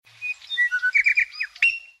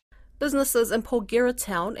Businesses in Porgera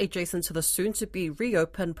town, adjacent to the soon-to-be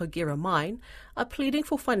reopened Porgera mine, are pleading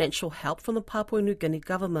for financial help from the Papua New Guinea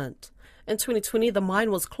government. In 2020, the mine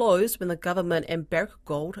was closed when the government and Barrick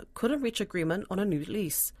Gold couldn't reach agreement on a new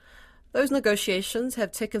lease. Those negotiations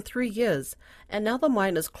have taken 3 years, and now the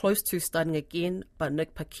mine is close to starting again, but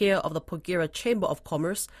Nick Pakir of the Porgera Chamber of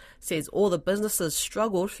Commerce says all the businesses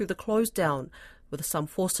struggled through the close down, with some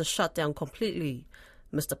forced to shut down completely.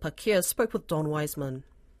 Mr. Pakir spoke with Don Wiseman.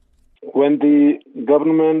 When the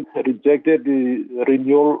government rejected the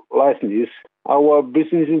renewal license, our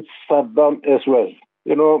businesses shut down as well.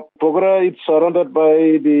 Porgera is surrounded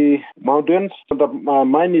by the mountains. The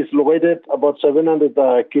mine is located about 700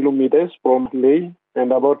 kilometers from Leh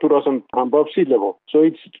and about 2,000 above sea level. So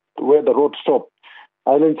it's where the road stops.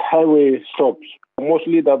 Island highway stops.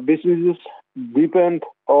 Mostly the businesses depend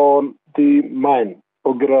on the mine,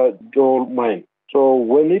 Porgera gold mine. So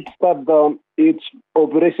when it started down its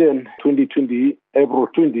operation 2020, April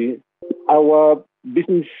 20, our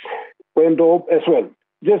business went up as well.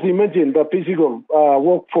 Just imagine the physical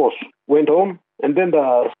workforce went home, and then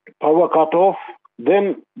the power cut off,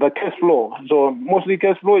 then the cash flow. So mostly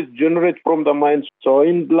cash flow is generated from the mines. So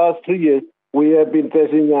in the last 3 years, we have been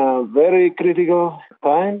facing a very critical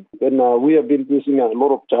time, and we have been facing a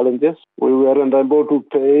lot of challenges. We weren't able to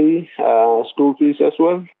pay school fees as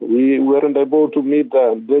well. We weren't able to meet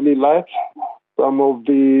the daily life. Some of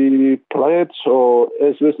the players, or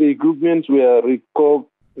especially equipment, were recalled,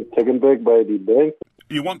 taken back by the bank.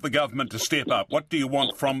 You want the government to step up. What do you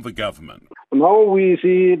want from the government? Now we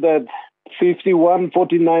see that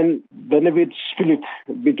 51-49 benefits split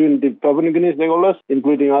between the Papua New Guinea stakeholders,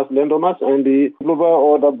 including us landowners, and the Global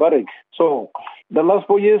or the Barrick. So the last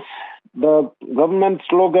 4 years, the government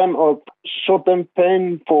slogan of short-term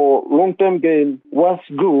pain for long-term gain was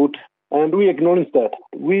good, and we acknowledge that.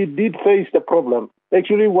 We did face the problem.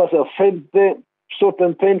 Actually, it was a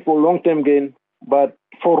short-term pain for long-term gain, but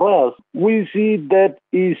for us, we see that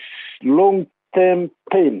is long-term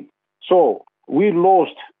pain. So we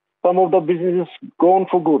lost some of the businesses gone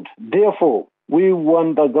for good. Therefore, we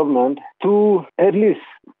want the government to at least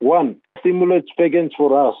stimulate payments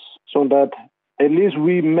for us so that at least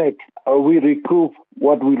we recoup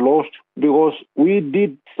what we lost, because we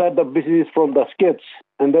did start the business from the sketch.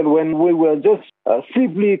 And then when we were just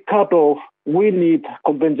simply cut off, we need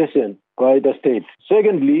compensation by the state.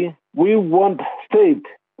 Secondly, we want state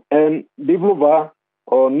and developer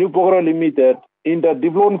or New Porgera Limited in the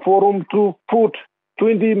development forum to put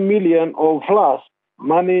 20 million or plus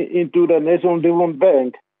money into the National Development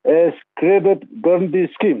Bank as credit guarantee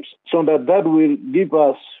schemes, so that will give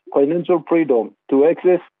us financial freedom to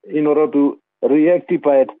access in order to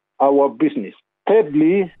reactivate our business.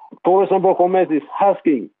 Thirdly, for example, Commerce is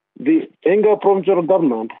asking the Enga provincial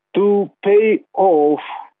government to pay off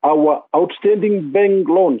our outstanding bank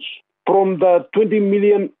loans from the 20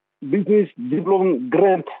 million business development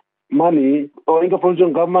grant money. Or Enga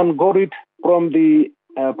provincial government got it from the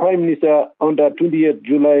Prime Minister on the 28th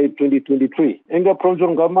July 2023. Enga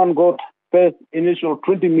provincial government got first initial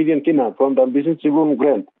 20 million kina from the business development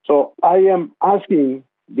grant. So I am asking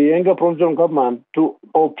the Enga provincial government to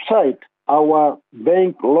offset our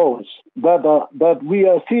bank loans that we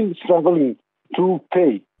are still struggling to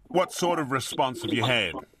pay. What sort of response have you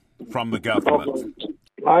had from the government?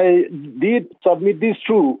 I did submit this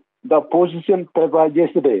through the position paper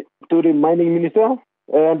yesterday to the mining minister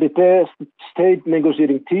and the state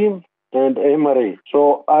negotiating team and MRA.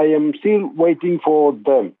 So I am still waiting for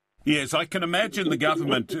them. Yes, I can imagine the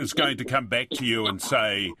government is going to come back to you and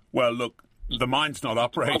say, well, look, the mine's not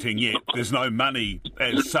operating yet. There's no money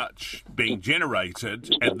as such being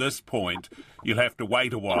generated at this point. You'll have to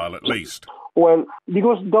wait a while at least. Well,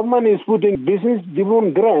 because government is putting business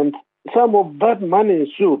development grant, some of that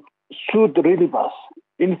money should relieve us.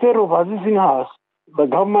 Instead of assisting us, the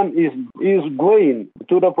government is going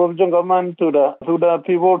to the provincial government, to the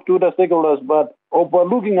people, to the stakeholders, but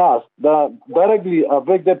overlooking us, the directly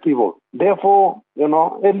affected people. Therefore,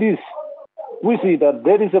 at least we see that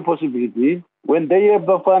there is a possibility when they have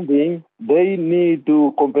the funding, they need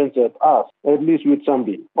to compensate us, at least with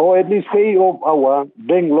something, or at least pay off our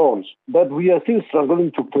bank loans that we are still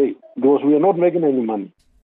struggling to pay because we are not making any money.